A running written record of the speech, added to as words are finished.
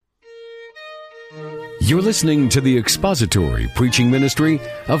You're listening to the expository preaching ministry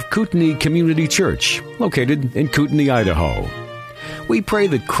of Kootenai Community Church, located in Kootenai, Idaho. We pray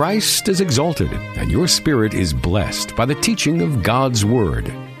that Christ is exalted and your spirit is blessed by the teaching of God's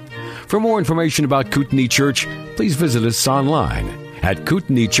Word. For more information about Kootenai Church, please visit us online at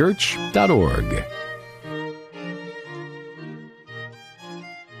kootenaichurch.org.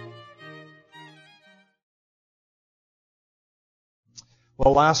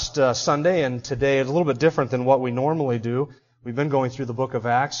 Well, last Sunday and today is a little bit different than what we normally do. We've been going through the book of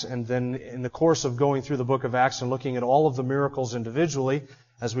Acts, and then in the course of going through the book of Acts and looking at all of the miracles individually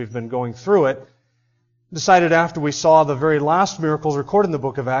as we've been going through it, decided after we saw the very last miracles recorded in the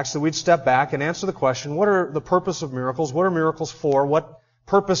book of Acts that we'd step back and answer the question, what are the purpose of miracles? What are miracles for? What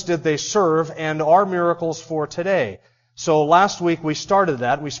purpose did they serve? And are miracles for today? So last week we started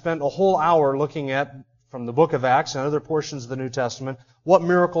that. We spent a whole hour looking at, from the book of Acts and other portions of the New Testament, what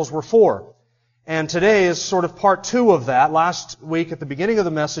miracles were for. And today is sort of part 2 of that. Last week at the beginning of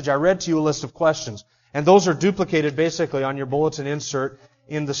the message, I read to you a list of questions. And those are duplicated basically on your bulletin insert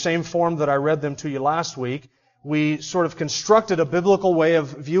in the same form that I read them to you last week. We sort of constructed a biblical way of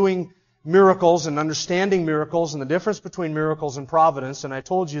viewing miracles and understanding miracles and the difference between miracles and providence. And I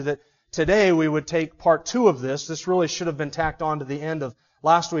told you that today we would take part 2 of this. This really should have been tacked on to the end of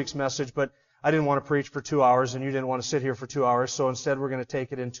last week's message, but I didn't want to preach for 2 hours, and you didn't want to sit here for 2 hours, so instead we're going to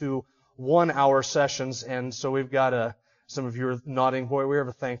take it in 2 one-hour sessions, and so we've got some of you are nodding. Boy, we're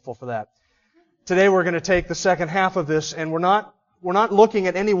ever thankful for that. Today we're going to take the second half of this, and we're not looking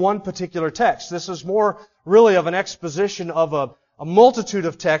at any one particular text. This is more really of an exposition of a multitude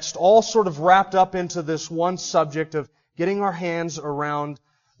of texts, all sort of wrapped up into this one subject of getting our hands around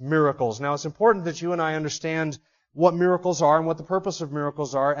miracles. Now, it's important that you and I understand what miracles are and what the purpose of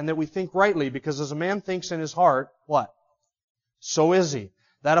miracles are, and that we think rightly, because as a man thinks in his heart, what? So is he.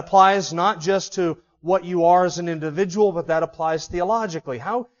 That applies not just to what you are as an individual, but that applies theologically.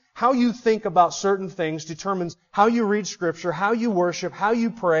 How you think about certain things determines how you read Scripture, how you worship, how you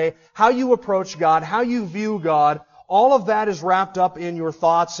pray, how you approach God, how you view God. All of that is wrapped up in your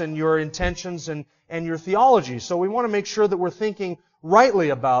thoughts and your intentions and your theology. So we want to make sure that we're thinking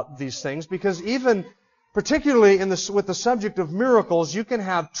rightly about these things, because even particularly with the subject of miracles, you can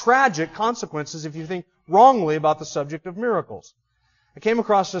have tragic consequences if you think wrongly about the subject of miracles. I came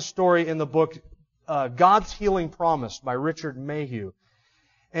across this story in the book God's Healing Promise by Richard Mayhew.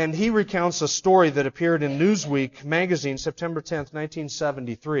 And he recounts a story that appeared in Newsweek magazine, September 10th,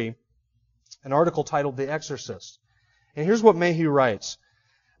 1973, an article titled The Exorcist. And here's what Mayhew writes.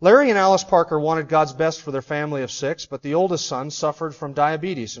 Larry and Alice Parker wanted God's best for their family of 6, but the oldest son suffered from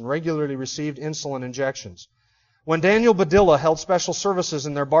diabetes and regularly received insulin injections. When Daniel Badilla held special services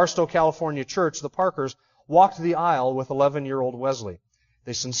in their Barstow, California church, the Parkers walked the aisle with 11-year-old Wesley.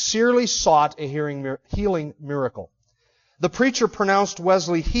 They sincerely sought a healing miracle. The preacher pronounced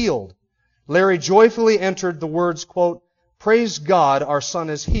Wesley healed. Larry joyfully entered the words, quote, "Praise God, our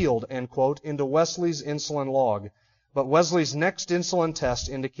son is healed," end quote, into Wesley's insulin log. But Wesley's next insulin test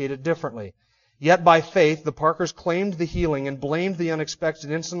indicated differently. Yet by faith, the Parkers claimed the healing and blamed the unexpected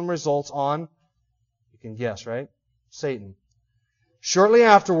insulin results on, you can guess, right? Satan. Shortly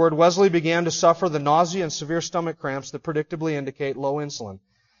afterward, Wesley began to suffer the nausea and severe stomach cramps that predictably indicate low insulin.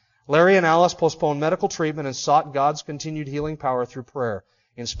 Larry and Alice postponed medical treatment and sought God's continued healing power through prayer.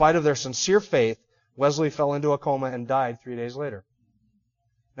 In spite of their sincere faith, Wesley fell into a coma and died 3 days later.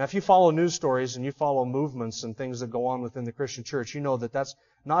 Now, if you follow news stories and you follow movements and things that go on within the Christian church, you know that that's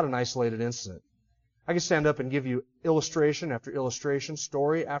not an isolated incident. I can stand up and give you illustration after illustration,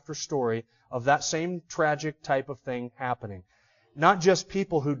 story after story of that same tragic type of thing happening. Not just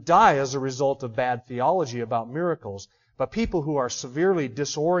people who die as a result of bad theology about miracles, but people who are severely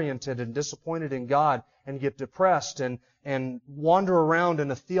disoriented and disappointed in God and get depressed and wander around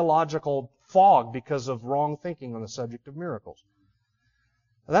in a theological fog because of wrong thinking on the subject of miracles.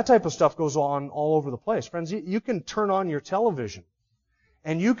 That type of stuff goes on all over the place. Friends, you can turn on your television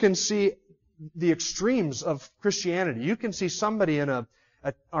and you can see the extremes of Christianity. You can see somebody in a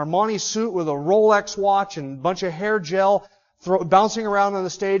Armani suit with a Rolex watch and a bunch of hair gel bouncing around on the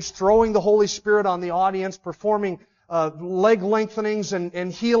stage, throwing the Holy Spirit on the audience, performing leg lengthenings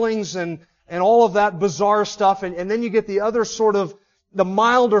and healings and all of that bizarre stuff. And then you get the other sort of, the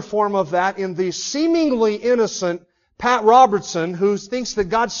milder form of that in the seemingly innocent Pat Robertson, who thinks that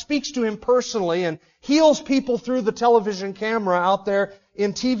God speaks to him personally and heals people through the television camera out there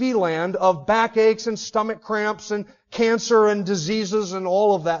in TV land of backaches and stomach cramps and cancer and diseases and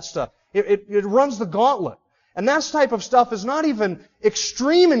all of that stuff. It runs the gauntlet. And that type of stuff is not even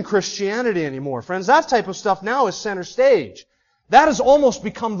extreme in Christianity anymore, friends. That type of stuff now is center stage. That has almost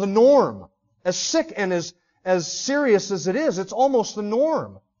become the norm. As sick and as serious as it is, it's almost the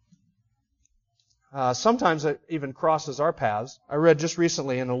norm. Sometimes it even crosses our paths. I read just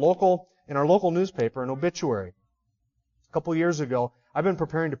recently in our local newspaper an obituary. A couple years ago, I've been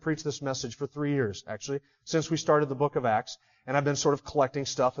preparing to preach this message for 3 years, actually, since we started the book of Acts, and I've been sort of collecting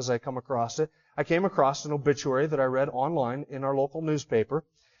stuff as I come across it. I came across an obituary that I read online in our local newspaper,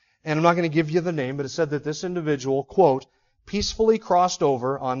 and I'm not going to give you the name, but it said that this individual, quote, peacefully crossed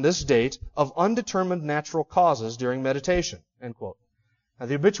over on this date of undetermined natural causes during meditation, end quote. Now,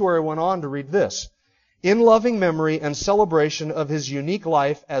 the obituary went on to read this: in loving memory and celebration of his unique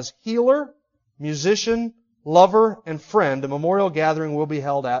life as healer, musician, lover, and friend, a memorial gathering will be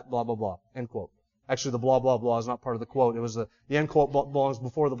held at blah, blah, blah, end quote. Actually, the blah, blah, blah is not part of the quote. It was the end quote belongs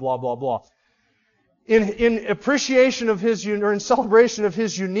before the blah, blah, blah. In appreciation of or in celebration of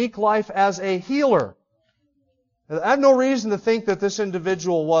his unique life as a healer. I have no reason to think that this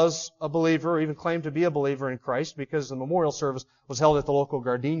individual was a believer or even claimed to be a believer in Christ, because the memorial service was held at the local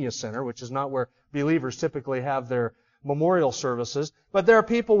Gardenia Center, which is not where believers typically have their memorial services. But there are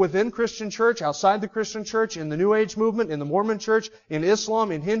people within Christian church, outside the Christian church, in the New Age movement, in the Mormon church, in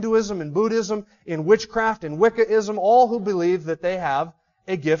Islam, in Hinduism, in Buddhism, in witchcraft, in Wiccaism, all who believe that they have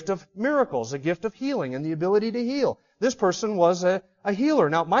a gift of miracles, a gift of healing, and the ability to heal. This person was a healer.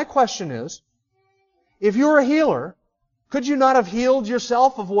 Now, my question is, if you're a healer, could you not have healed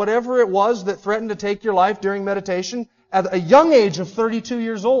yourself of whatever it was that threatened to take your life during meditation at a young age of 32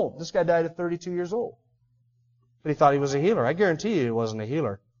 years old? This guy died at 32 years old. But he thought he was a healer. I guarantee you he wasn't a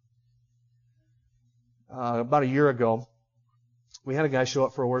healer. About a year ago, we had a guy show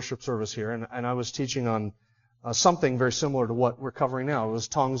up for a worship service here, and I was teaching on something very similar to what we're covering now. It was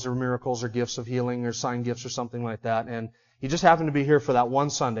tongues or miracles or gifts of healing or sign gifts or something like that. And he just happened to be here for that one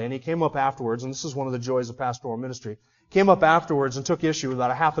Sunday, and he came up afterwards, and this is one of the joys of pastoral ministry, came up afterwards and took issue with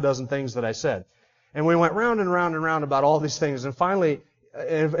about a half a dozen things that I said. And we went round and round and round about all these things, and finally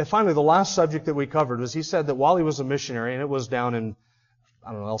the last subject that we covered was he said that while he was a missionary, and it was down in,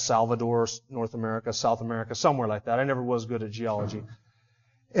 I don't know, El Salvador, North America, South America, somewhere like that. I never was good at geology.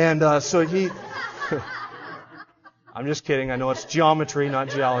 And so he... I'm just kidding. I know it's geometry, not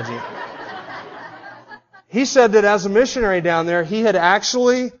geology. He said that as a missionary down there, he had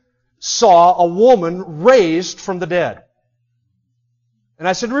actually saw a woman raised from the dead. And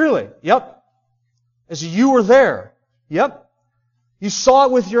I said, really? Yep. I said, you were there? Yep. You saw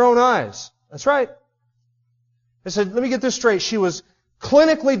it with your own eyes? That's right. I said, let me get this straight. She was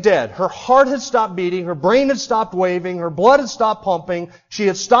clinically dead. Her heart had stopped beating. Her brain had stopped waving. Her blood had stopped pumping. She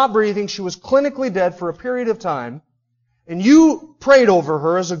had stopped breathing. She was clinically dead for a period of time. And you prayed over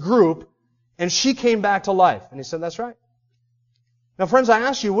her as a group, and she came back to life. And he said, that's right. Now, friends, I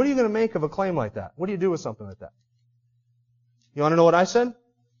ask you, what are you going to make of a claim like that? What do you do with something like that? You want to know what I said?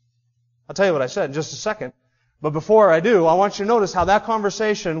 I'll tell you what I said in just a second. But before I do, I want you to notice how that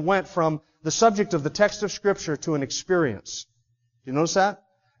conversation went from the subject of the text of Scripture to an experience. Do you notice that?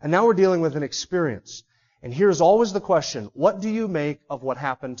 And now we're dealing with an experience. And here's always the question, what do you make of what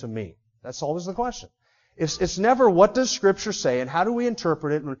happened to me? That's always the question. It's never what does Scripture say and how do we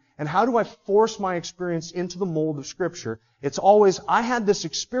interpret it and how do I force my experience into the mold of Scripture. It's always, I had this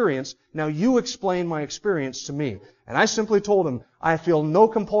experience, now you explain my experience to me. And I simply told him, I feel no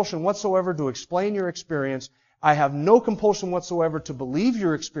compulsion whatsoever to explain your experience. I have no compulsion whatsoever to believe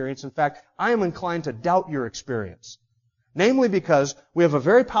your experience. In fact, I am inclined to doubt your experience. Namely because we have a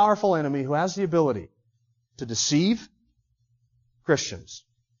very powerful enemy who has the ability to deceive Christians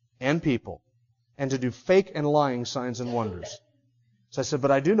and people, and to do fake and lying signs and wonders. So I said, but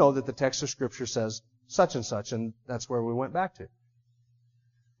I do know that the text of Scripture says such and such, and that's where we went back to.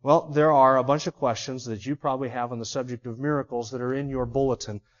 Well, there are a bunch of questions that you probably have on the subject of miracles that are in your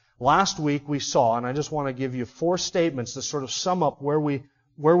bulletin. Last week we saw, and I just want to give you 4 statements that sort of sum up where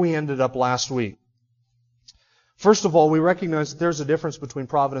we ended up last week. First of all, we recognize that there's a difference between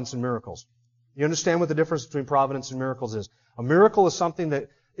providence and miracles. You understand what the difference between providence and miracles is? A miracle is something that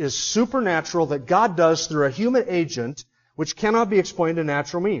is supernatural that God does through a human agent which cannot be explained in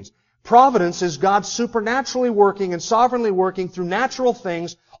natural means. Providence is God supernaturally working and sovereignly working through natural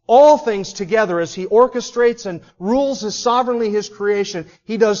things, all things together as He orchestrates and rules as sovereignly His creation.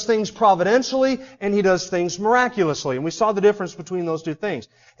 He does things providentially and He does things miraculously. And we saw the difference between those two things.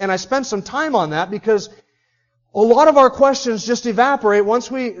 And I spent some time on that because a lot of our questions just evaporate once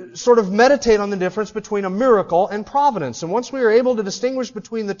we sort of meditate on the difference between a miracle and providence. And once we are able to distinguish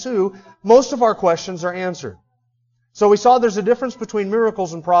between the two, most of our questions are answered. So we saw there's a difference between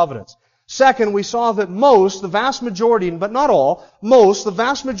miracles and providence. Second, we saw that the vast majority, but not all, the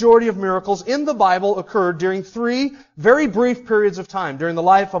vast majority of miracles in the Bible occurred during 3 very brief periods of time. During the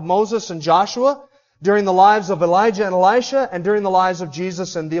life of Moses and Joshua, during the lives of Elijah and Elisha, and during the lives of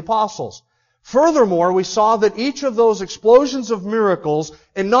Jesus and the apostles. Furthermore, we saw that each of those explosions of miracles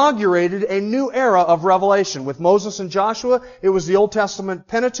inaugurated a new era of revelation. With Moses and Joshua, it was the Old Testament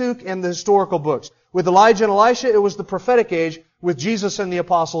Pentateuch and the historical books. With Elijah and Elisha, it was the prophetic age. With Jesus and the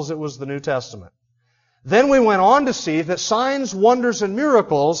apostles, it was the New Testament. Then we went on to see that signs, wonders, and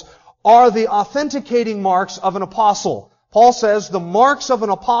miracles are the authenticating marks of an apostle. Paul says the marks of an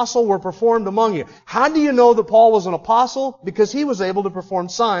apostle were performed among you. How do you know that Paul was an apostle? Because he was able to perform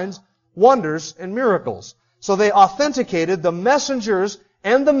signs, wonders, and miracles. So they authenticated the messengers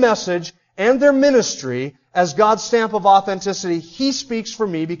and the message and their ministry as God's stamp of authenticity. He speaks for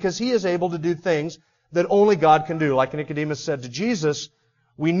me because He is able to do things that only God can do. Like Nicodemus said to Jesus,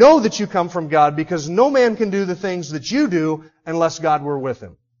 we know that you come from God because no man can do the things that you do unless God were with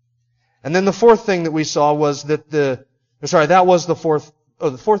him. And then the fourth thing that we saw was that the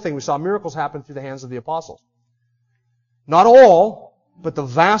fourth thing we saw, miracles happen through the hands of the apostles. Not all, but the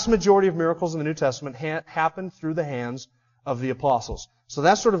vast majority of miracles in the New Testament happen through the hands of the apostles. So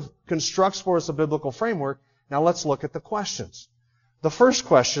that sort of constructs for us a biblical framework. Now let's look at the questions. The first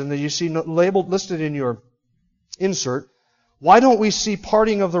question that you see listed in your insert, why don't we see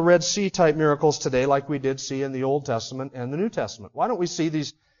parting of the Red Sea type miracles today like we did see in the Old Testament and the New Testament? Why don't we see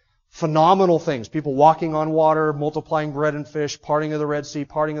these phenomenal things, people walking on water, multiplying bread and fish, parting of the Red Sea,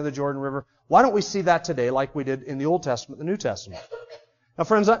 parting of the Jordan River? Why don't we see that today like we did in the Old Testament and the New Testament? Now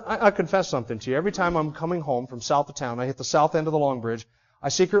friends, I confess something to you. Every time I'm coming home from south of town, I hit the south end of the Long Bridge, I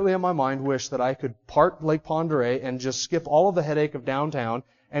secretly in my mind wish that I could part Lake Pend Oreille and just skip all of the headache of downtown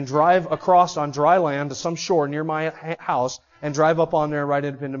and drive across on dry land to some shore near my house and drive up on there right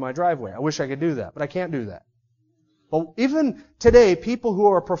into my driveway. I wish I could do that, but I can't do that. But even today, people who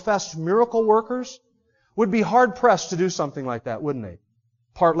are professed miracle workers would be hard-pressed to do something like that, wouldn't they?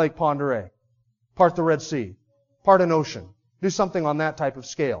 Part Lake Pend Oreille, part the Red Sea, part an ocean, do something on that type of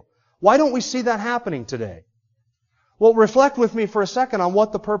scale. Why don't we see that happening today? Well, reflect with me for a second on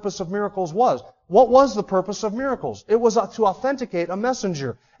what the purpose of miracles was. What was the purpose of miracles? It was to authenticate a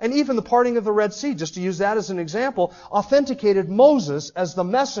messenger. And even the parting of the Red Sea, just to use that as an example, authenticated Moses as the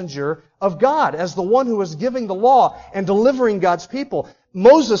messenger of God, as the one who was giving the law and delivering God's people.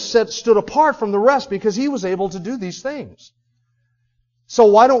 Moses stood apart from the rest because he was able to do these things. So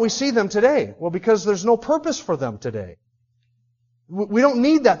why don't we see them today? Well, because there's no purpose for them today. We don't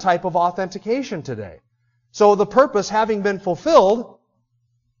need that type of authentication today. So the purpose having been fulfilled,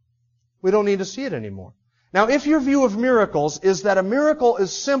 we don't need to see it anymore. Now, if your view of miracles is that a miracle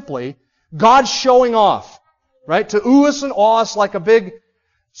is simply God showing off, right? To ooh us and awe us like a big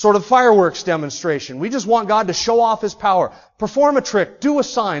sort of fireworks demonstration. We just want God to show off His power. Perform a trick, do a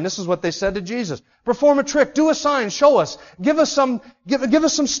sign. This is what they said to Jesus. Perform a trick, do a sign, show us. Give us some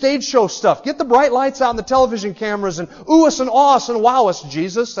stage show stuff. Get the bright lights out and the television cameras and ooh us and awe us and wow us,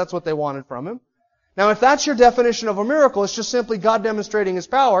 Jesus. That's what they wanted from Him. Now, if that's your definition of a miracle, it's just simply God demonstrating His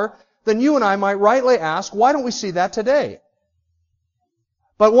power, then you and I might rightly ask, why don't we see that today?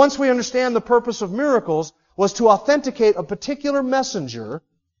 But once we understand the purpose of miracles was to authenticate a particular messenger,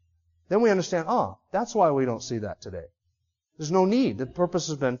 then we understand, that's why we don't see that today. There's no need. The purpose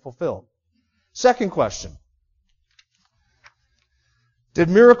has been fulfilled. Second question. Did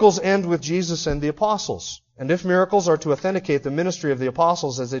miracles end with Jesus and the apostles? And if miracles are to authenticate the ministry of the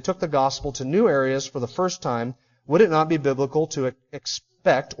apostles as they took the gospel to new areas for the first time, would it not be biblical to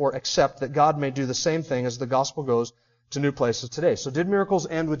expect or accept that God may do the same thing as the gospel goes to new places today? So did miracles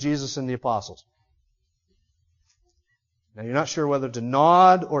end with Jesus and the apostles? Now you're not sure whether to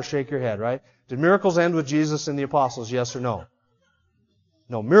nod or shake your head, right? Did miracles end with Jesus and the apostles, yes or no?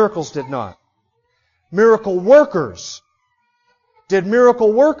 No, miracles did not. Miracle workers. Did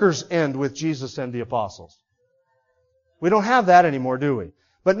miracle workers end with Jesus and the apostles? We don't have that anymore, do we?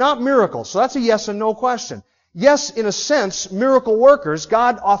 But not miracles. So that's a yes and no question. Yes, in a sense, miracle workers,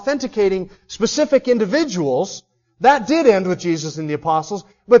 God authenticating specific individuals, that did end with Jesus and the apostles,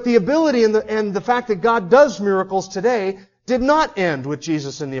 but the ability and the fact that God does miracles today did not end with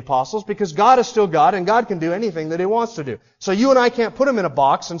Jesus and the apostles, because God is still God and God can do anything that He wants to do. So you and I can't put Him in a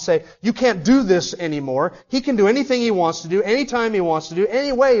box and say, you can't do this anymore. He can do anything He wants to do, anytime He wants to do,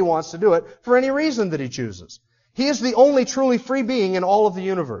 any way He wants to do it, for any reason that He chooses. He is the only truly free being in all of the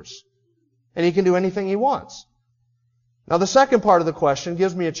universe. And He can do anything He wants. Now the second part of the question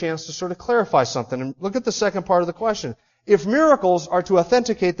gives me a chance to sort of clarify something. And look at the second part of the question. If miracles are to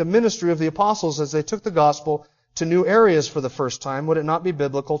authenticate the ministry of the apostles as they took the gospel to new areas for the first time, would it not be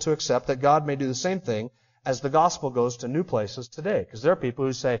biblical to accept that God may do the same thing as the gospel goes to new places today? Because there are people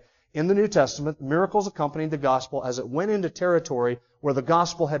who say, in the New Testament, miracles accompanied the gospel as it went into territory where the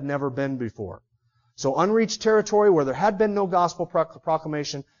gospel had never been before. So unreached territory where there had been no gospel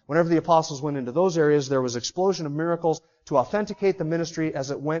proclamation, whenever the apostles went into those areas, there was explosion of miracles to authenticate the ministry as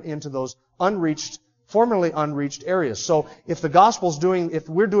it went into those formerly unreached areas. So if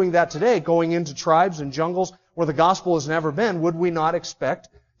we're doing that today, going into tribes and jungles where the gospel has never been, would we not expect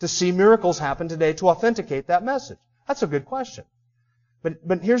to see miracles happen today to authenticate that message? That's a good question.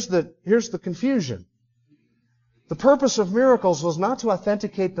 But here's the confusion. The purpose of miracles was not to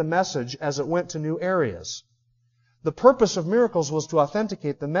authenticate the message as it went to new areas. The purpose of miracles was to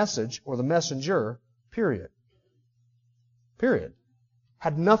authenticate the message or the messenger, period. Period.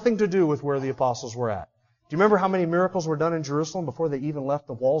 Had nothing to do with where the apostles were at. Do you remember how many miracles were done in Jerusalem before they even left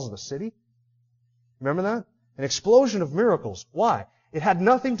the walls of the city? Remember that? An explosion of miracles. Why? It had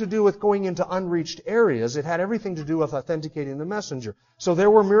nothing to do with going into unreached areas. It had everything to do with authenticating the messenger. So there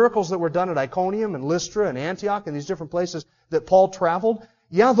were miracles that were done at Iconium and Lystra and Antioch and these different places that Paul traveled.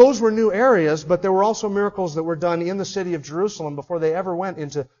 Yeah, those were new areas, but there were also miracles that were done in the city of Jerusalem before they ever went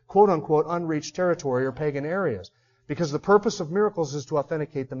into quote-unquote unreached territory or pagan areas. Because the purpose of miracles is to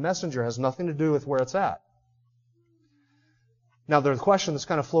authenticate the messenger. It has nothing to do with where it's at. Now, the question that's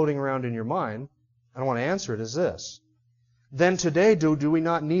kind of floating around in your mind, I don't want to answer it, is this. Then today, do we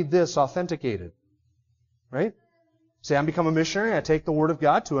not need this authenticated? Right? Say, I become a missionary, I take the Word of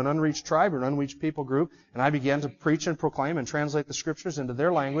God to an unreached tribe or an unreached people group, and I begin to preach and proclaim and translate the Scriptures into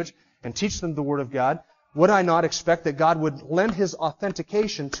their language and teach them the Word of God. Would I not expect that God would lend His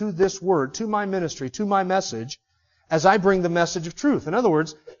authentication to this Word, to my ministry, to my message, as I bring the message of truth? In other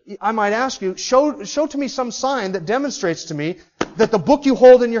words, I might ask you, show to me some sign that demonstrates to me that the book you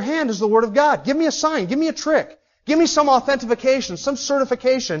hold in your hand is the Word of God. Give me a sign, give me a trick. Give me some authentication, some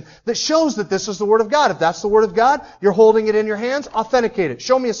certification that shows that this is the Word of God. If that's the Word of God, you're holding it in your hands, authenticate it.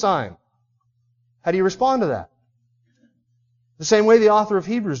 Show me a sign. How do you respond to that? The same way the author of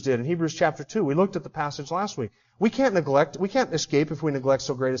Hebrews did in Hebrews chapter 2. We looked at the passage last week. We can't escape if we neglect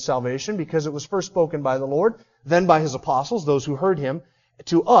so great a salvation, because it was first spoken by the Lord, then by His apostles, those who heard Him,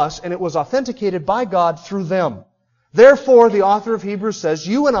 to us, and it was authenticated by God through them. Therefore, the author of Hebrews says,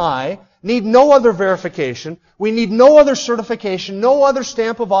 you and I need no other verification. We need no other certification, no other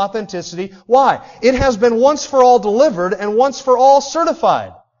stamp of authenticity. Why? It has been once for all delivered and once for all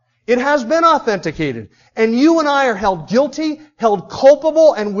certified. It has been authenticated. And you and I are held guilty, held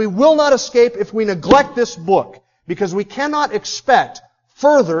culpable, and we will not escape if we neglect this book, because we cannot expect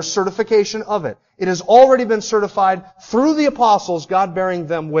further certification of it. It has already been certified through the apostles, God bearing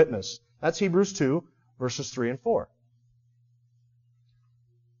them witness. That's Hebrews 2, verses 3 and 4.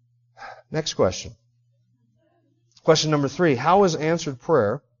 Next question. Question number 3. How is answered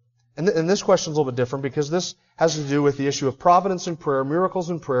prayer? And this question is a little bit different because this has to do with the issue of providence in prayer, miracles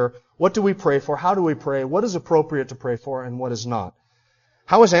in prayer. What do we pray for? How do we pray? What is appropriate to pray for and what is not?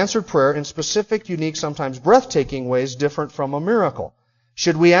 How is answered prayer in specific, unique, sometimes breathtaking ways different from a miracle?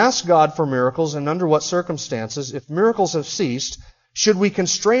 Should we ask God for miracles, and under what circumstances? If miracles have ceased, should we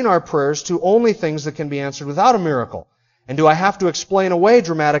constrain our prayers to only things that can be answered without a miracle? And do I have to explain away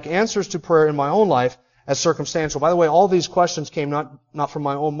dramatic answers to prayer in my own life as circumstantial? By the way, all these questions came not from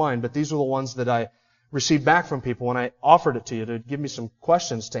my own mind, but these were the ones that I received back from people when I offered it to you to give me some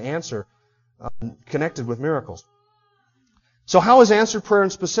questions to answer connected with miracles. So how is answered prayer in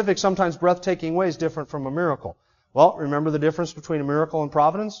specific, sometimes breathtaking ways different from a miracle? Well, remember the difference between a miracle and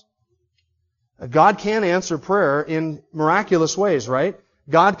providence? God can answer prayer in miraculous ways, right?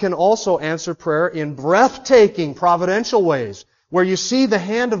 God can also answer prayer in breathtaking, providential ways, where you see the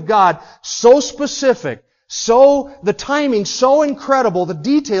hand of God so specific, so the timing so incredible, the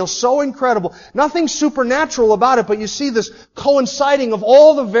details so incredible, nothing supernatural about it, but you see this coinciding of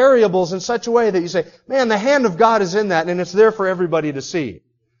all the variables in such a way that you say, man, the hand of God is in that, and it's there for everybody to see.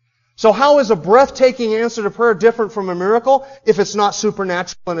 So how is a breathtaking answer to prayer different from a miracle? If it's not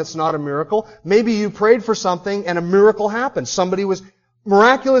supernatural and it's not a miracle, maybe you prayed for something and a miracle happened. Somebody was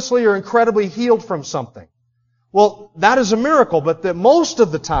miraculously or incredibly healed from something. Well, that is a miracle, but most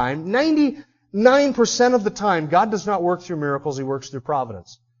of the time, 99% of the time, God does not work through miracles, He works through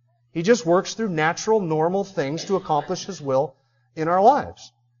providence. He just works through natural, normal things to accomplish His will in our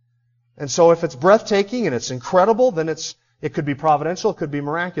lives. And so if it's breathtaking and it's incredible, then it could be providential, it could be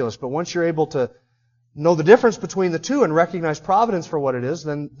miraculous. But once you're able to know the difference between the two and recognize providence for what it is,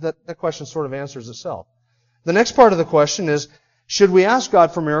 then that question sort of answers itself. The next part of the question is, should we ask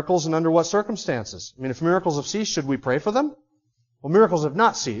God for miracles and under what circumstances? I mean, if miracles have ceased, should we pray for them? Well, miracles have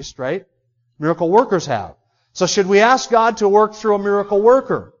not ceased, right? Miracle workers have. So should we ask God to work through a miracle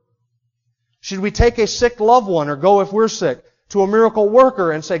worker? Should we take a sick loved one, or go if we're sick, to a miracle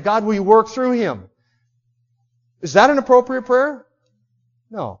worker and say, God, will you work through him? Is that an appropriate prayer?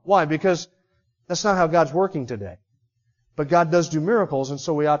 No. Why? Because that's not how God's working today. But God does do miracles, and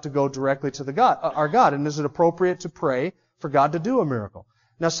so we ought to go directly to our God. And is it appropriate to pray for God to do a miracle?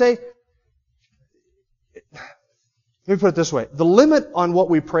 Now let me put it this way. The limit on what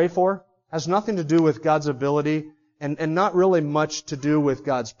we pray for has nothing to do with God's ability and not really much to do with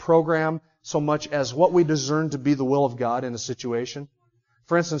God's program so much as what we discern to be the will of God in a situation.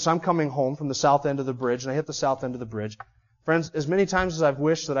 For instance, I'm coming home from the south end of the bridge, and I hit the south end of the bridge. Friends, as many times as I've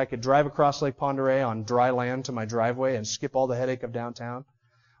wished that I could drive across Lake Pend Oreille on dry land to my driveway and skip all the headache of downtown,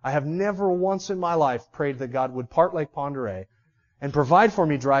 I have never once in my life prayed that God would part Lake Pend Oreille and provide for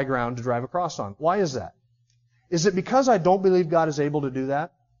me dry ground to drive across on. Why is that? Is it because I don't believe God is able to do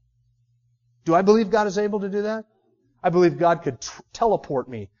that? Do I believe God is able to do that? I believe God could teleport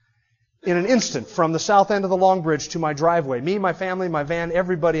me in an instant from the south end of the Long Bridge to my driveway. Me, my family, my van,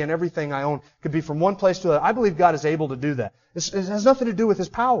 everybody and everything I own could be from one place to another. I believe God is able to do that. It has nothing to do with His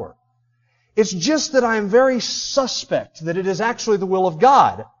power. It's just that I am very suspect that it is actually the will of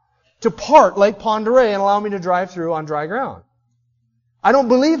God to part Lake Pend Oreille and allow me to drive through on dry ground. I don't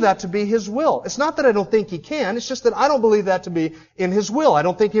believe that to be His will. It's not that I don't think He can. It's just that I don't believe that to be in His will. I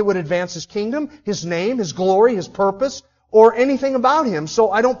don't think it would advance His kingdom, His name, His glory, His purpose, or anything about Him.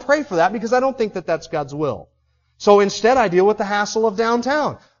 So I don't pray for that because I don't think that that's God's will. So instead I deal with the hassle of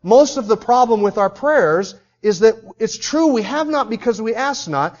downtown. Most of the problem with our prayers is that it's true we have not because we ask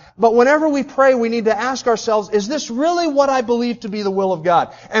not, but whenever we pray we need to ask ourselves, is this really what I believe to be the will of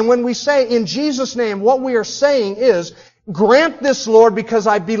God? And when we say in Jesus' name, what we are saying is, grant this, Lord, because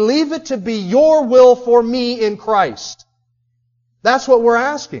I believe it to be Your will for me in Christ. That's what we're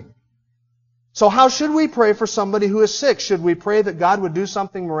asking. So how should we pray for somebody who is sick? Should we pray that God would do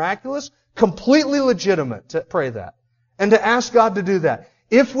something miraculous? Completely legitimate to pray that. And to ask God to do that.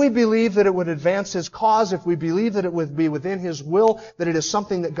 If we believe that it would advance His cause, if we believe that it would be within His will, that it is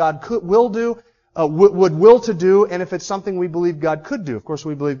something that God would will to do, and if it's something we believe God could do. Of course,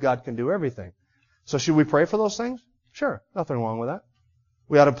 we believe God can do everything. So should we pray for those things? Sure. Nothing wrong with that.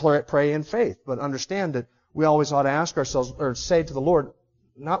 We ought to pray in faith, but understand that we always ought to ask ourselves, or say to the Lord,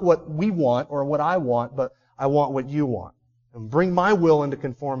 not what we want or what I want, but I want what You want. And bring my will into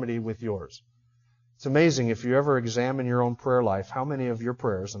conformity with Yours. It's amazing if you ever examine your own prayer life, how many of your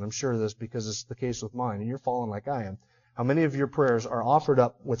prayers, and I'm sure of this because it's the case with mine, and you're fallen like I am, how many of your prayers are offered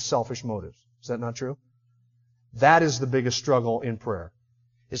up with selfish motives. Is that not true? That is the biggest struggle in prayer,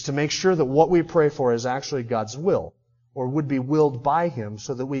 is to make sure that what we pray for is actually God's will, or would be willed by Him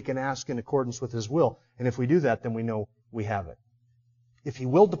so that we can ask in accordance with His will. And if we do that, then we know we have it. If He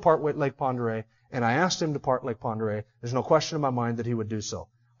willed to part Lake Pend Oreille, and I asked Him to part Lake Pend Oreille, there's no question in my mind that He would do so.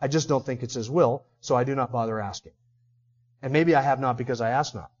 I just don't think it's His will, so I do not bother asking. And maybe I have not because I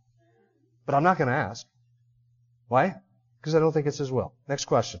ask not. But I'm not going to ask. Why? Because I don't think it's His will. Next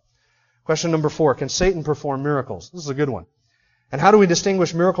question. Question number 4. Can Satan perform miracles? This is a good one. And how do we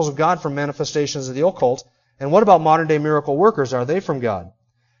distinguish miracles of God from manifestations of the occult? And what about modern day miracle workers? Are they from God?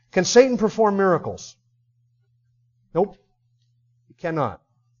 Can Satan perform miracles? Nope. He cannot.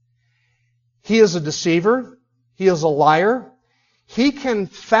 He is a deceiver. He is a liar. He can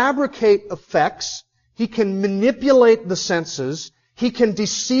fabricate effects. He can manipulate the senses. He can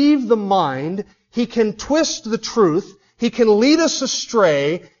deceive the mind. He can twist the truth. He can lead us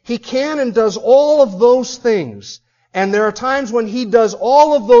astray. He can and does all of those things. And there are times when he does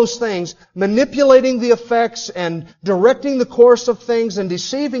all of those things, manipulating the effects and directing the course of things and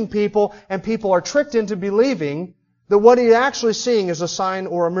deceiving people, and people are tricked into believing that what he's actually seeing is a sign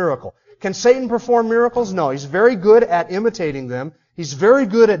or a miracle. Can Satan perform miracles? No. He's very good at imitating them. He's very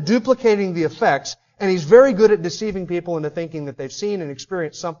good at duplicating the effects, and he's very good at deceiving people into thinking that they've seen and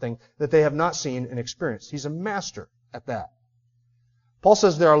experienced something that they have not seen and experienced. He's a master at that. Paul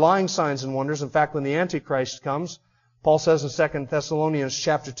says there are lying signs and wonders. In fact, when the Antichrist comes, Paul says in 2 Thessalonians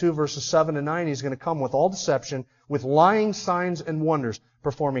chapter 2, verses 7 and 9, he's going to come with all deception, with lying signs and wonders,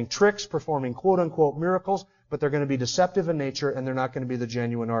 performing tricks, performing quote-unquote miracles, but they're going to be deceptive in nature, and they're not going to be the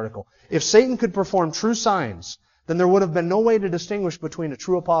genuine article. If Satan could perform true signs, then there would have been no way to distinguish between a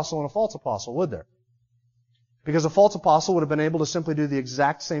true apostle and a false apostle, would there? Because a false apostle would have been able to simply do the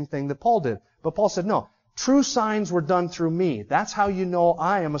exact same thing that Paul did. But Paul said, no, true signs were done through me. That's how you know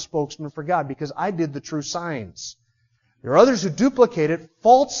I am a spokesman for God, because I did the true signs. There are others who duplicated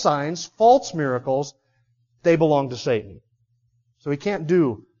false signs, false miracles. They belong to Satan. So he can't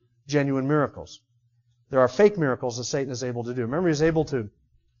do genuine miracles. There are fake miracles that Satan is able to do. Remember, he was able to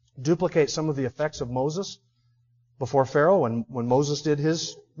duplicate some of the effects of Moses before Pharaoh, when Moses did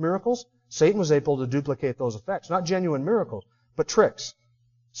his miracles, Satan was able to duplicate those effects. Not genuine miracles, but tricks,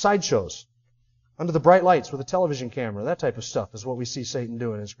 sideshows, under the bright lights with a television camera. That type of stuff is what we see Satan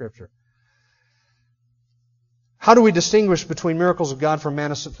doing in Scripture. How do we distinguish between miracles of God from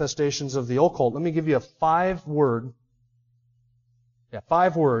manifestations of the occult? Let me give you a 5-word. Yeah,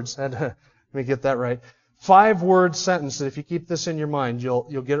 5 words. Let me get that right. 5-word sentence that if you keep this in your mind,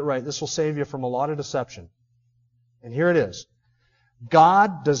 you'll get it right. This will save you from a lot of deception. And here it is.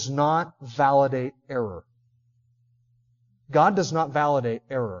 God does not validate error. God does not validate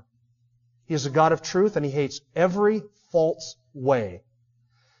error. He is a God of truth, and He hates every false way.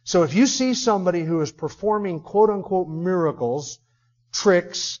 So if you see somebody who is performing quote-unquote miracles,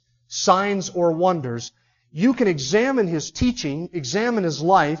 tricks, signs, or wonders, you can examine his teaching, examine his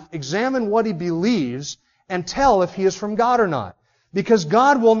life, examine what he believes, and tell if he is from God or not. Because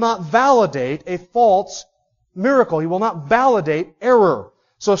God will not validate a false miracle. He will not validate error.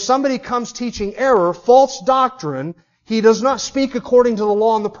 So if somebody comes teaching error, false doctrine, he does not speak according to the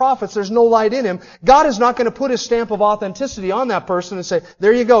law and the prophets. There's no light in him. God is not going to put His stamp of authenticity on that person and say,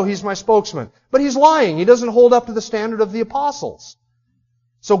 there you go, he's my spokesman. But he's lying. He doesn't hold up to the standard of the apostles.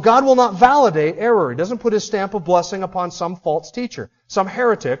 So God will not validate error. He doesn't put His stamp of blessing upon some false teacher, some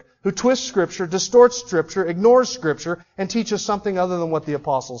heretic who twists Scripture, distorts Scripture, ignores Scripture, and teaches something other than what the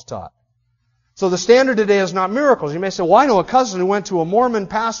apostles taught. So the standard today is not miracles. You may say, well, I know a cousin who went to a Mormon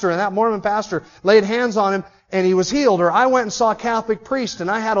pastor, and that Mormon pastor laid hands on him, and he was healed. Or I went and saw a Catholic priest, and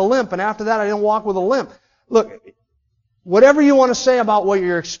I had a limp, and after that I didn't walk with a limp. Look, whatever you want to say about what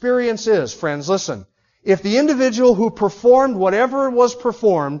your experience is, friends, listen. If the individual who performed whatever was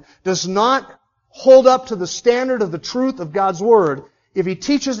performed does not hold up to the standard of the truth of God's Word, if he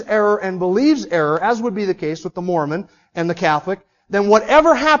teaches error and believes error, as would be the case with the Mormon and the Catholic, then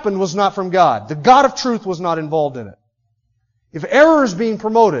whatever happened was not from God. The God of truth was not involved in it. If error is being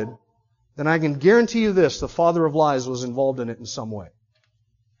promoted, then I can guarantee you this, the father of lies was involved in it in some way.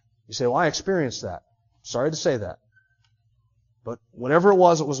 You say, well, I experienced that. Sorry to say that. But whatever it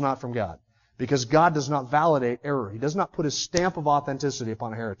was not from God. Because God does not validate error. He does not put His stamp of authenticity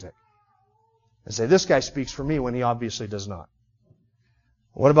upon a heretic. And say, this guy speaks for me when he obviously does not.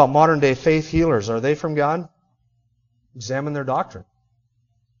 What about modern day faith healers? Are they from God? Examine their doctrine.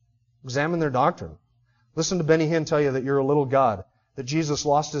 Examine their doctrine. Listen to Benny Hinn tell you that you're a little God, that Jesus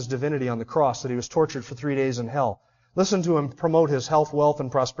lost His divinity on the cross, that He was tortured for 3 days in hell. Listen to him promote his health, wealth,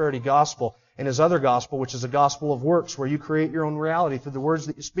 and prosperity gospel and his other gospel, which is a gospel of works, where you create your own reality through the words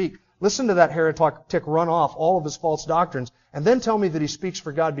that you speak. Listen to that heretic run off all of his false doctrines, and then tell me that he speaks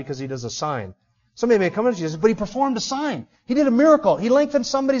for God because he does a sign. Somebody may come to Jesus, but he performed a sign. He did a miracle. He lengthened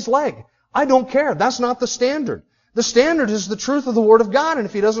somebody's leg. I don't care. That's not the standard. The standard is the truth of the Word of God, and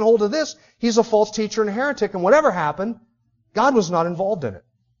if he doesn't hold to this, he's a false teacher and a heretic, and whatever happened, God was not involved in it.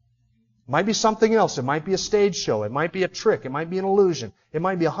 It might be something else. It might be a stage show. It might be a trick. It might be an illusion. It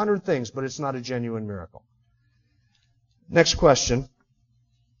might be 100 things, but it's not a genuine miracle. Next question.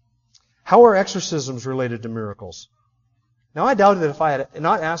 How are exorcisms related to miracles? Now, I doubt that if I had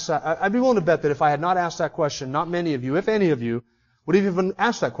not asked that, I'd be willing to bet that if I had not asked that question, not many of you, if any of you, would have even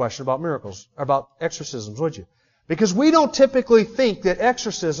asked that question about miracles, or about exorcisms, would you? Because we don't typically think that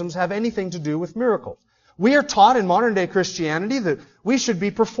exorcisms have anything to do with miracles. We are taught in modern day Christianity that we should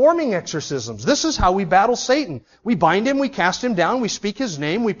be performing exorcisms. This is how we battle Satan. We bind him, we cast him down, we speak his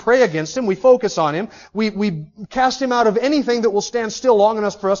name, we pray against him, we focus on him, we cast him out of anything that will stand still long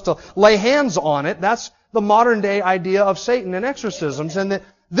enough for us to lay hands on it. That's the modern day idea of Satan and exorcisms, and that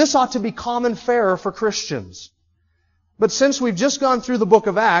this ought to be common fare for Christians. But since we've just gone through the book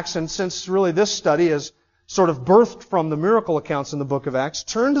of Acts, and since really this study is sort of birthed from the miracle accounts in the book of Acts,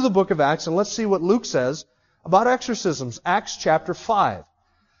 turn to the book of Acts and let's see what Luke says about exorcisms. Acts chapter 5.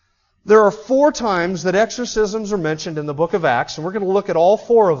 There are 4 times that exorcisms are mentioned in the book of Acts, and we're going to look at all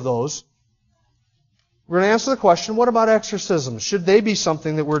 4 of those. We're going to answer the question, what about exorcisms? Should they be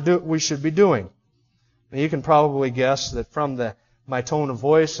something that we should be doing? Now, you can probably guess that from my tone of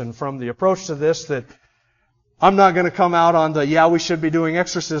voice and from the approach to this that I'm not going to come out on the, we should be doing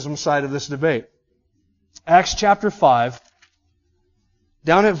exorcism side of this debate. Acts chapter 5,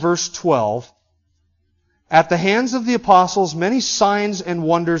 down at verse 12. At the hands of the apostles, many signs and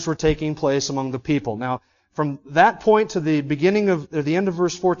wonders were taking place among the people. Now, from that point to the beginning of, or the end of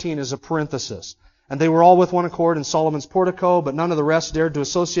verse 14 is a parenthesis. And they were all with one accord in Solomon's portico, but none of the rest dared to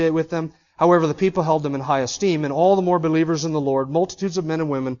associate with them. However, the people held them in high esteem, and all the more believers in the Lord, multitudes of men and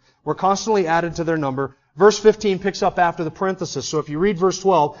women, were constantly added to their number. Verse 15 picks up after the parenthesis. So if you read verse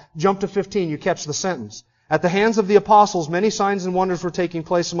 12, jump to 15, you catch the sentence. At the hands of the apostles, many signs and wonders were taking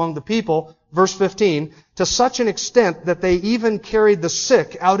place among the people, verse 15, to such an extent that they even carried the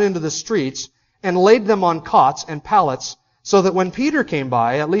sick out into the streets and laid them on cots and pallets, so that when Peter came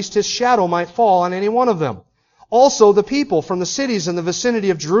by, at least his shadow might fall on any one of them. Also, the people from the cities in the vicinity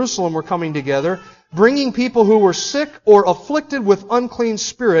of Jerusalem were coming together, bringing people who were sick or afflicted with unclean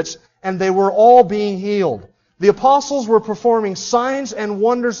spirits, and they were all being healed. The apostles were performing signs and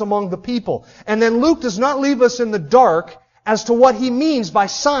wonders among the people. And then Luke does not leave us in the dark as to what he means by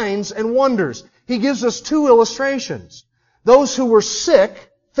signs and wonders. He gives us two illustrations. Those who were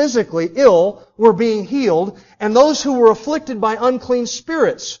sick, physically ill, were being healed, and those who were afflicted by unclean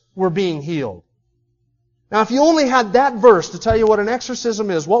spirits were being healed. Now, if you only had that verse to tell you what an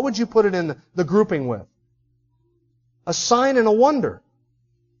exorcism is, what would you put it in the grouping with? A sign and a wonder.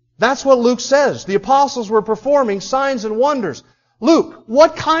 That's what Luke says. The apostles were performing signs and wonders. Luke,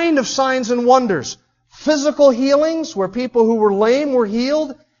 what kind of signs and wonders? Physical healings, where people who were lame were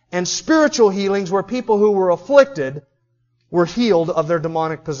healed, and spiritual healings, where people who were afflicted were healed of their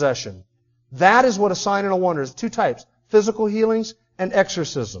demonic possession. That is what a sign and a wonder is. Two types, physical healings and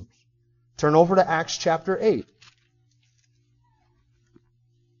exorcisms. Turn over to Acts chapter 8.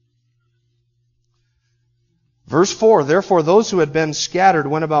 Verse 4, therefore those who had been scattered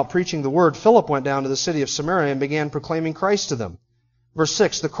went about preaching the word. Philip went down to the city of Samaria and began proclaiming Christ to them. Verse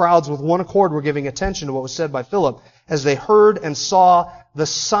 6, the crowds with one accord were giving attention to what was said by Philip as they heard and saw the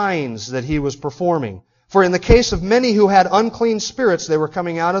signs that he was performing. For in the case of many who had unclean spirits, they were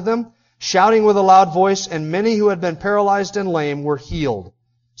coming out of them, shouting with a loud voice, and many who had been paralyzed and lame were healed.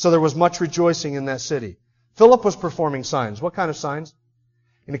 So there was much rejoicing in that city. Philip was performing signs. What kind of signs?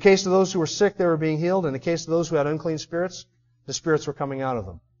 In the case of those who were sick, they were being healed. In the case of those who had unclean spirits, the spirits were coming out of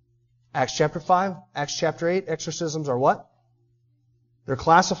them. Acts chapter 5, Acts chapter 8, exorcisms are what? They're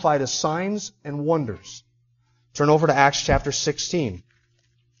classified as signs and wonders. Turn over to Acts chapter 16.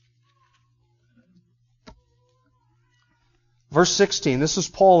 Verse 16, this is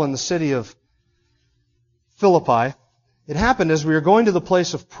Paul in the city of Philippi. It happened as we were going to the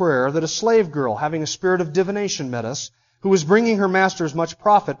place of prayer that a slave girl, having a spirit of divination, met us, who was bringing her masters much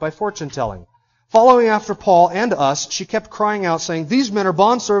profit by fortune-telling. Following after Paul and us, she kept crying out, saying, these men are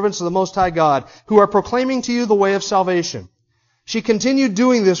bondservants of the Most High God, who are proclaiming to you the way of salvation. She continued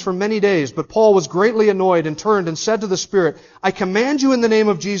doing this for many days, but Paul was greatly annoyed and turned and said to the spirit, I command you in the name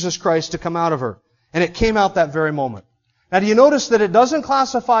of Jesus Christ to come out of her. And it came out that very moment. Now, do you notice that it doesn't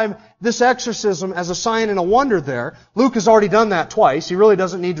classify this exorcism as a sign and a wonder there? Luke has already done that twice. He really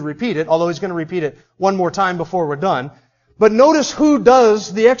doesn't need to repeat it, although he's going to repeat it one more time before we're done. But notice who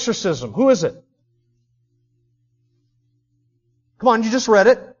does the exorcism. Who is it? Come on, you just read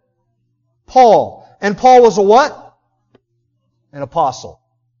it. Paul. And Paul was a what? An apostle.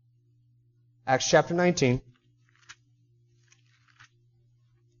 Acts chapter 19.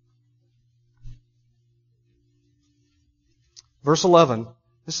 Verse 11.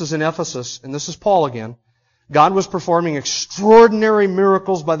 This is in Ephesus, and this is Paul again. God was performing extraordinary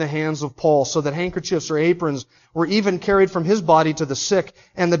miracles by the hands of Paul, so that handkerchiefs or aprons were even carried from his body to the sick,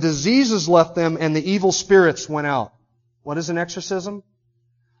 and the diseases left them, and the evil spirits went out. What is an exorcism?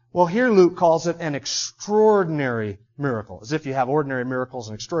 Well, here Luke calls it an extraordinary miracle, as if you have ordinary miracles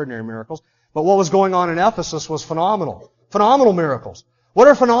and extraordinary miracles. But what was going on in Ephesus was phenomenal. Phenomenal miracles. What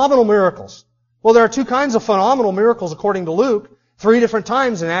are phenomenal miracles? Well, there are two kinds of phenomenal miracles according to Luke. 3 different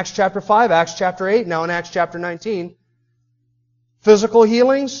times in Acts chapter 5, Acts chapter 8, now in Acts chapter 19. Physical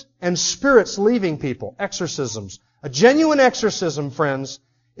healings and spirits leaving people. Exorcisms. A genuine exorcism, friends,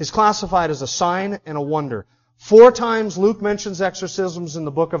 is classified as a sign and a wonder. 4 times Luke mentions exorcisms in the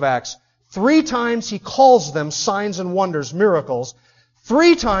book of Acts. 3 times he calls them signs and wonders, miracles.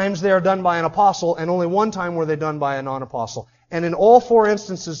 3 times they are done by an apostle, and only 1 time were they done by a non-apostle. And in all 4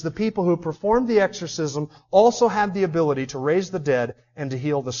 instances, the people who performed the exorcism also had the ability to raise the dead and to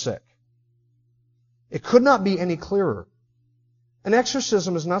heal the sick. It could not be any clearer. An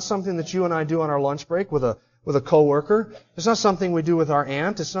exorcism is not something that you and I do on our lunch break with a coworker. It's not something we do with our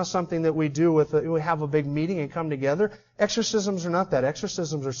aunt. It's not something that we do we have a big meeting and come together. Exorcisms are not that.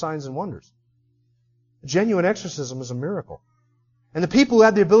 Exorcisms are signs and wonders. A genuine exorcism is a miracle. And the people who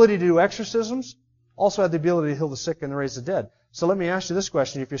had the ability to do exorcisms also had the ability to heal the sick and raise the dead. So let me ask you this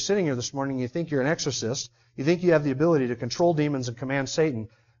question. If you're sitting here this morning and you think you're an exorcist, you think you have the ability to control demons and command Satan,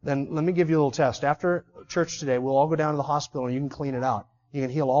 then let me give you a little test. After church today, we'll all go down to the hospital and you can clean it out. You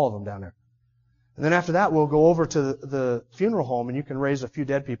can heal all of them down there. And then after that, we'll go over to the funeral home and you can raise a few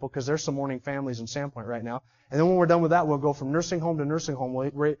dead people because there's some mourning families in Sandpoint right now. And then when we're done with that, we'll go from nursing home to nursing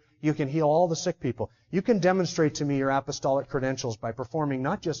home. You can heal all the sick people. You can demonstrate to me your apostolic credentials by performing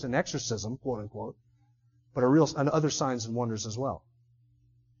not just an exorcism, quote unquote, but and other signs and wonders as well.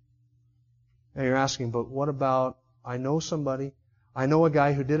 And you're asking, but what about, I know somebody. I know a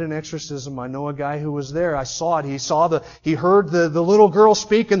guy who did an exorcism. I know a guy who was there. I saw it. He heard the little girl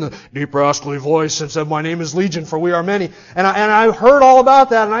speak in the deep rascally voice and said, "My name is Legion, for we are many." And I heard all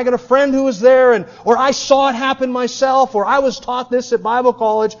about that, and I got a friend who was there, or I saw it happen myself, or I was taught this at Bible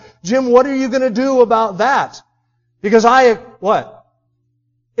college. Jim, what are you going to do about that? Because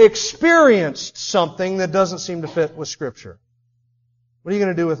experienced something that doesn't seem to fit with Scripture. What are you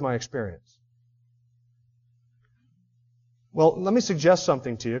going to do with my experience? Well, let me suggest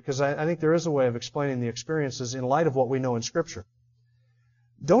something to you, because I think there is a way of explaining the experiences in light of what we know in Scripture.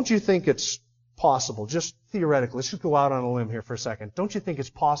 Don't you think it's possible, just theoretically, let's just go out on a limb here for a second. Don't you think it's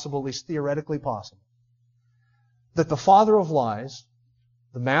possible, at least theoretically possible, that the father of lies,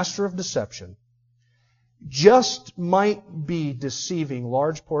 the master of deception, just might be deceiving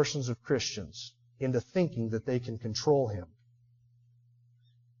large portions of Christians into thinking that they can control him?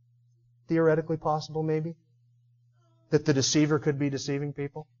 Theoretically possible, maybe? That the deceiver could be deceiving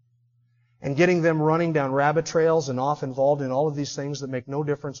people? And getting them running down rabbit trails and off involved in all of these things that make no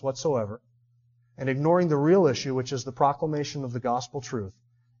difference whatsoever, and ignoring the real issue, which is the proclamation of the gospel truth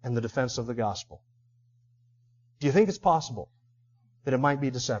and the defense of the gospel. Do you think it's possible that it might be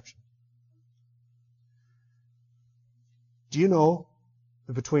deception? Do you know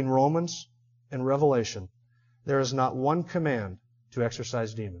that between Romans and Revelation, there is not one command to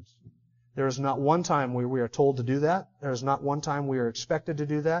exorcise demons? There is not one time where we are told to do that. There is not one time we are expected to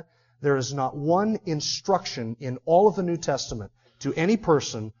do that. There is not one instruction in all of the New Testament to any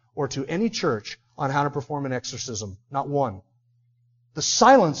person or to any church on how to perform an exorcism. Not one. The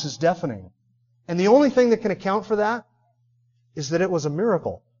silence is deafening. And the only thing that can account for that is that it was a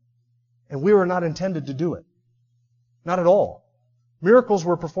miracle. And we were not intended to do it. Not at all. Miracles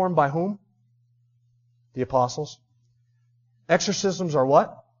were performed by whom? The apostles. Exorcisms are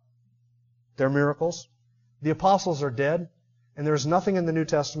what? They're miracles. The apostles are dead, and there is nothing in the New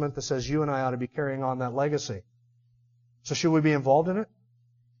Testament that says you and I ought to be carrying on that legacy. So should we be involved in it?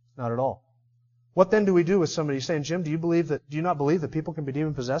 Not at all. What then do we do with somebody saying, "Jim, do you not believe that people can be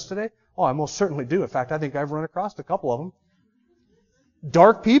demon-possessed today?" Oh, I most certainly do. In fact, I think I've run across a couple of them.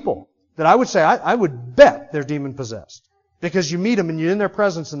 Dark people that I would say, I would bet they're demon-possessed. Because you meet them and you're in their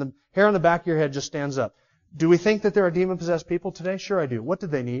presence and the hair on the back of your head just stands up. Do we think that there are demon-possessed people today? Sure I do. What do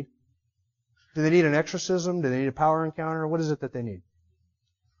they need? Do they need an exorcism? Do they need a power encounter? What is it that they need?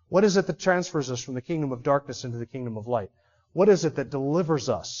 What is it that transfers us from the kingdom of darkness into the kingdom of light? What is it that delivers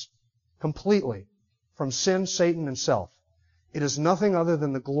us completely from sin, Satan, and self? It is nothing other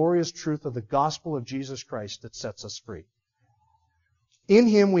than the glorious truth of the gospel of Jesus Christ that sets us free. In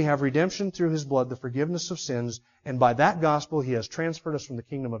Him we have redemption through His blood, the forgiveness of sins, and by that gospel He has transferred us from the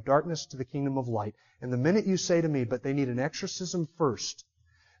kingdom of darkness to the kingdom of light. And the minute you say to me, "But they need an exorcism first,"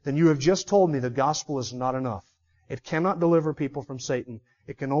 then you have just told me the gospel is not enough. It cannot deliver people from Satan.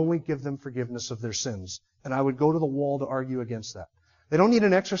 It can only give them forgiveness of their sins. And I would go to the wall to argue against that. They don't need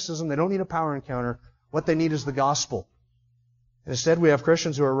an exorcism. They don't need a power encounter. What they need is the gospel. And instead, we have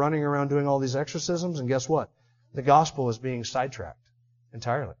Christians who are running around doing all these exorcisms, and guess what? The gospel is being sidetracked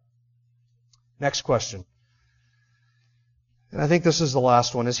entirely. Next question. And I think this is the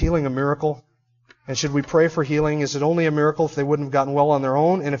last one. Is healing a miracle? And should we pray for healing? Is it only a miracle if they wouldn't have gotten well on their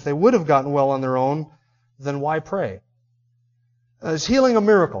own? And if they would have gotten well on their own, then why pray? Is healing a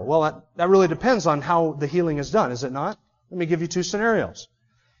miracle? Well, that really depends on how the healing is done, is it not? Let me give you two scenarios.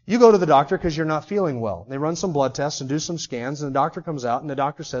 You go to the doctor because you're not feeling well. They run some blood tests and do some scans, and the doctor comes out, and the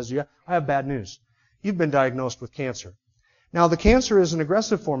doctor says to you, "I have bad news. You've been diagnosed with cancer." Now, the cancer is an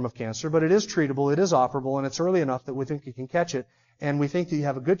aggressive form of cancer, but it is treatable, it is operable, and it's early enough that we think you can catch it, and we think that you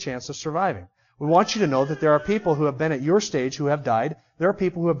have a good chance of surviving. We want you to know that there are people who have been at your stage who have died. There are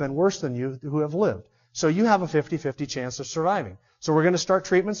people who have been worse than you who have lived. So you have a 50-50 chance of surviving. So we're going to start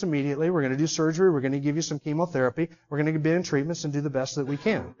treatments immediately. We're going to do surgery. We're going to give you some chemotherapy. We're going to begin treatments and do the best that we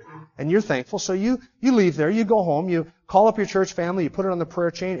can. And you're thankful. So you leave there. You go home. You call up your church family. You put it on the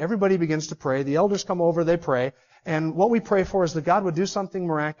prayer chain. Everybody begins to pray. The elders come over. They pray. And what we pray for is that God would do something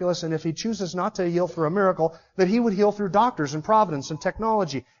miraculous, and if He chooses not to heal through a miracle, that He would heal through doctors and providence and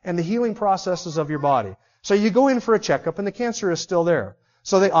technology and the healing processes of your body. So you go in for a checkup, and the cancer is still there.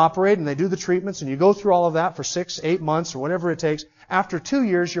 So they operate, and they do the treatments, and you go through all of that for 6, 8 months, or whatever it takes. After 2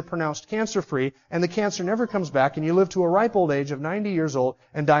 years, you're pronounced cancer-free, and the cancer never comes back, and you live to a ripe old age of 90 years old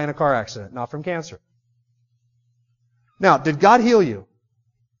and die in a car accident, not from cancer. Now, did God heal you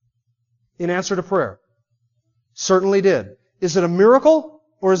in answer to prayer? Certainly did. Is it a miracle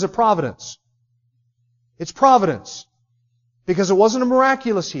or is it providence? It's providence. Because it wasn't a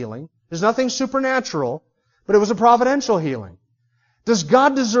miraculous healing. There's nothing supernatural. But it was a providential healing. Does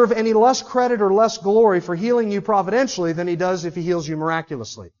God deserve any less credit or less glory for healing you providentially than He does if He heals you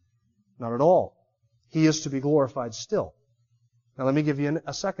miraculously? Not at all. He is to be glorified still. Now let me give you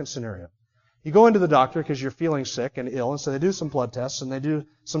a second scenario. You go into the doctor because you're feeling sick and ill, and so they do some blood tests, and they do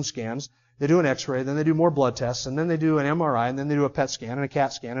some scans. They do an x-ray, then they do more blood tests, and then they do an MRI, and then they do a PET scan, and a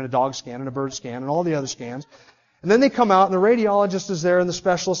CAT scan, and a dog scan, and a bird scan, and all the other scans. And then they come out, and the radiologist is there, and the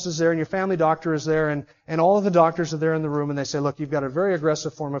specialist is there, and your family doctor is there, and all of the doctors are there in the room, and they say, look, you've got a very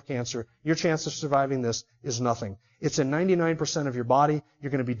aggressive form of cancer. Your chance of surviving this is nothing. It's in 99% of your body. You're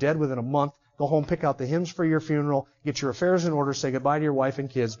going to be dead within a month. Go home, pick out the hymns for your funeral, get your affairs in order, say goodbye to your wife and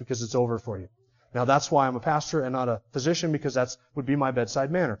kids because it's over for you. Now that's why I'm a pastor and not a physician, because that would be my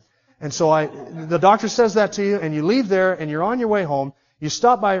bedside manner. And so the doctor says that to you, and you leave there, and you're on your way home. You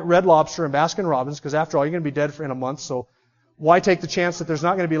stop by Red Lobster and Baskin Robbins, because after all, you're going to be dead in a month, so why take the chance that there's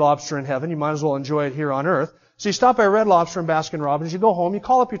not going to be lobster in heaven? You might as well enjoy it here on earth. So you stop by Red Lobster and Baskin Robbins, you go home, you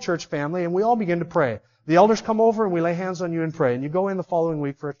call up your church family, and we all begin to pray. The elders come over, and we lay hands on you and pray, and you go in the following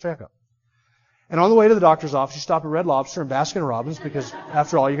week for a checkup. And on the way to the doctor's office, you stop at Red Lobster and Baskin Robbins, because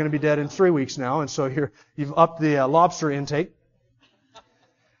after all, you're going to be dead in 3 weeks now, and so you've upped the lobster intake.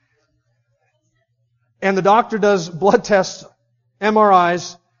 And the doctor does blood tests,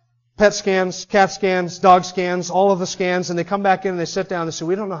 MRIs, PET scans, CAT scans, dog scans, all of the scans, and they come back in and they sit down and they say,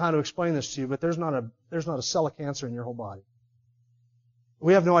 we don't know how to explain this to you, but there's not a cell of cancer in your whole body.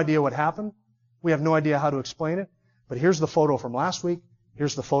 We have no idea what happened. We have no idea how to explain it. But here's the photo from last week.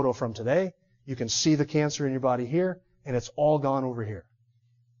 Here's the photo from today. You can see the cancer in your body here, and it's all gone over here.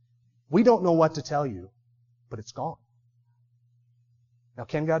 We don't know what to tell you, but it's gone. Now,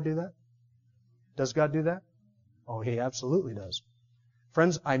 can God do that? Does God do that? Oh, He absolutely does.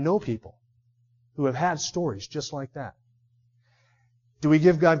 Friends, I know people who have had stories just like that. Do we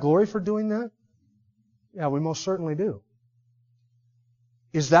give God glory for doing that? Yeah, we most certainly do.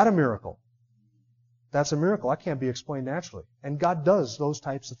 Is that a miracle? That's a miracle. That can't be explained naturally. And God does those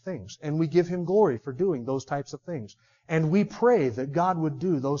types of things. And we give Him glory for doing those types of things. And we pray that God would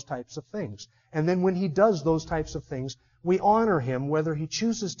do those types of things. And then when He does those types of things, we honor Him whether He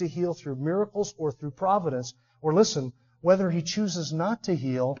chooses to heal through miracles or through providence, or listen, whether He chooses not to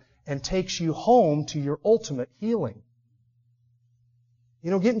heal and takes you home to your ultimate healing.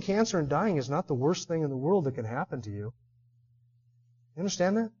 You know, getting cancer and dying is not the worst thing in the world that can happen to you. You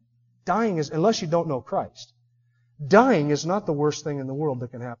understand that? Dying is, unless you don't know Christ, dying is not the worst thing in the world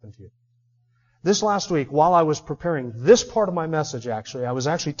that can happen to you. This last week, while I was preparing this part of my message, actually, I was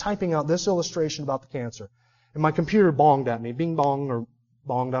actually typing out this illustration about the cancer. And my computer bonged at me. Bing bong, or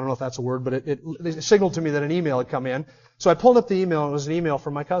bonged, I don't know if that's a word, but it signaled to me that an email had come in. So I pulled up the email, and it was an email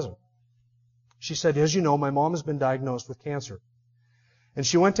from my cousin. She said, as you know, my mom has been diagnosed with cancer. And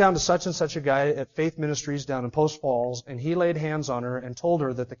she went down to such and such a guy at Faith Ministries down in Post Falls, and he laid hands on her and told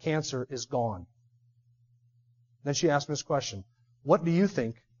her that the cancer is gone. Then she asked me this question: what do you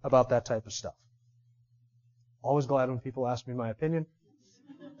think about that type of stuff? Always glad when people ask me my opinion.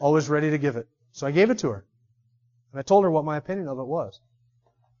 Always ready to give it. So I gave it to her. And I told her what my opinion of it was.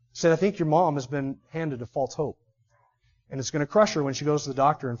 I said, I think your mom has been handed a false hope. And it's going to crush her when she goes to the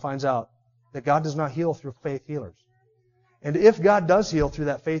doctor and finds out that God does not heal through faith healers. And if God does heal through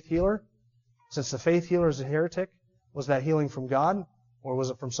that faith healer, since the faith healer is a heretic, was that healing from God, or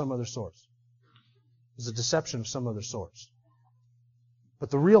was it from some other source? It was a deception of some other source. But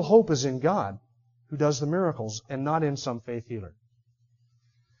the real hope is in God, who does the miracles, and not in some faith healer.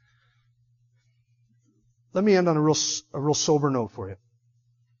 Let me end on a real sober note for you.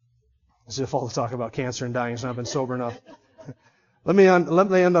 As if all the talk about cancer and dying has not been sober enough. Let me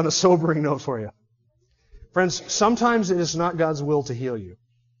end on a sobering note for you. Friends, sometimes it is not God's will to heal you.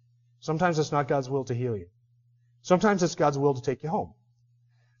 Sometimes it's not God's will to heal you. Sometimes it's God's will to take you home.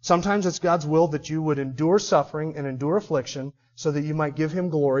 Sometimes it's God's will that you would endure suffering and endure affliction so that you might give Him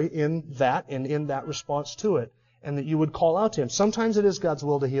glory in that and in that response to it, and that you would call out to Him. Sometimes it is God's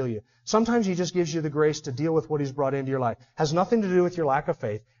will to heal you. Sometimes He just gives you the grace to deal with what He's brought into your life. Has nothing to do with your lack of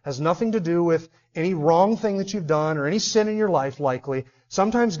faith. Has nothing to do with any wrong thing that you've done or any sin in your life, likely.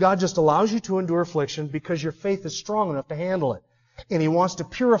 Sometimes God just allows you to endure affliction because your faith is strong enough to handle it. And He wants to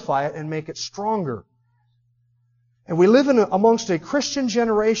purify it and make it stronger. And we live amongst a Christian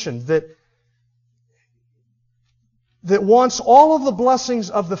generation that wants all of the blessings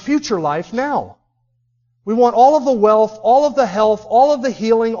of the future life now. We want all of the wealth, all of the health, all of the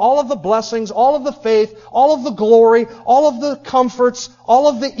healing, all of the blessings, all of the faith, all of the glory, all of the comforts, all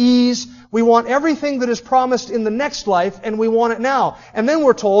of the ease. We want everything that is promised in the next life, and we want it now. And then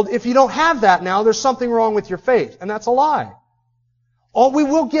we're told, if you don't have that now, there's something wrong with your faith. And that's a lie. We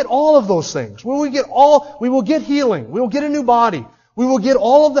will get all of those things. We will get healing. We will get a new body. We will get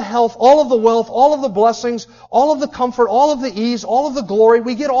all of the health, all of the wealth, all of the blessings, all of the comfort, all of the ease, all of the glory.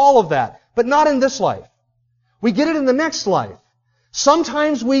 We get all of that. But not in this life. We get it in the next life.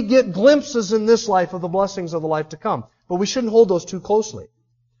 Sometimes we get glimpses in this life of the blessings of the life to come. But we shouldn't hold those too closely.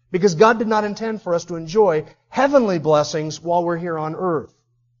 Because God did not intend for us to enjoy heavenly blessings while we're here on earth.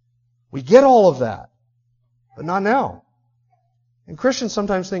 We get all of that. But not now. And Christians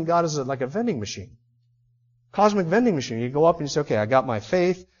sometimes think God is like a vending machine. Cosmic vending machine. You go up and you say, okay, I got my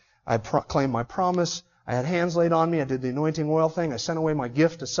faith. I claim my promise. I had hands laid on me. I did the anointing oil thing. I sent away my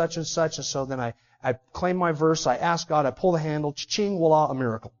gift to such and such. And so then I claim my verse. I ask God. I pull the handle. Cha-ching, voila, a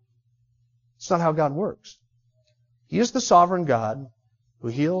miracle. It's not how God works. He is the sovereign God who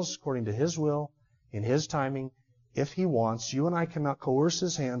heals according to His will, in His timing, if He wants. You and I cannot coerce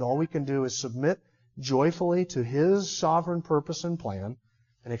His hand. All we can do is submit joyfully to His sovereign purpose and plan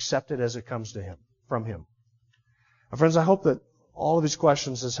and accept it as it comes to Him, from Him. Now, friends, I hope that all of these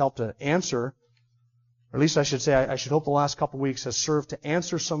questions has helped to answer, or at least I should say, I should hope the last couple of weeks has served to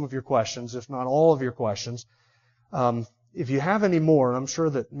answer some of your questions, if not all of your questions. If you have any more, and I'm sure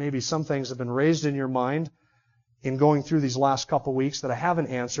that maybe some things have been raised in your mind in going through these last couple of weeks that I haven't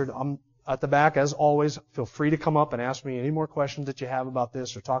answered, I'm at the back, as always. Feel free to come up and ask me any more questions that you have about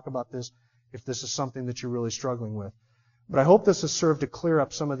this or talk about this if this is something that you're really struggling with. But I hope this has served to clear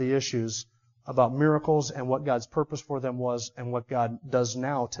up some of the issues about miracles and what God's purpose for them was and what God does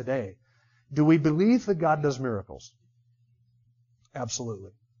now today. Do we believe that God does miracles?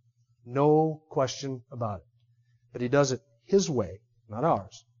 Absolutely. No question about it. But He does it His way, not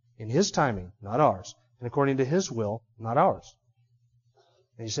ours. In His timing, not ours. And according to His will, not ours.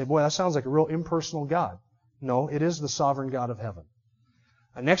 And you say, boy, that sounds like a real impersonal God. No, it is the sovereign God of heaven.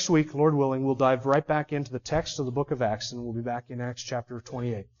 Next week, Lord willing, we'll dive right back into the text of the book of Acts, and we'll be back in Acts chapter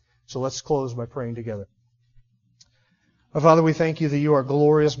 28. So let's close by praying together. Our Father, we thank You that You are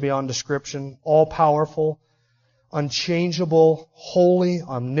glorious beyond description, all-powerful, unchangeable, holy,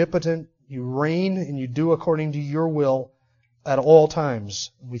 omnipotent. You reign and You do according to Your will at all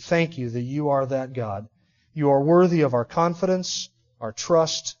times. We thank You that You are that God. You are worthy of our confidence, our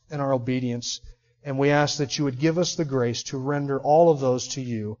trust, and our obedience. And we ask that You would give us the grace to render all of those to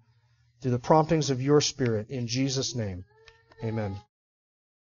You through the promptings of Your Spirit. In Jesus' name, amen.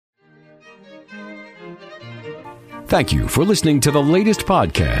 Thank you for listening to the latest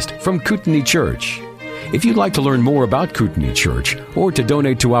podcast from Kootenai Church. If you'd like to learn more about Kootenai Church or to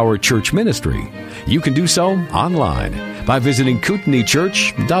donate to our church ministry, you can do so online by visiting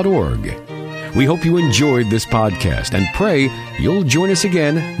kootenaichurch.org. We hope you enjoyed this podcast and pray you'll join us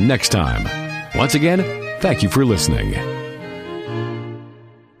again next time. Once again, thank you for listening.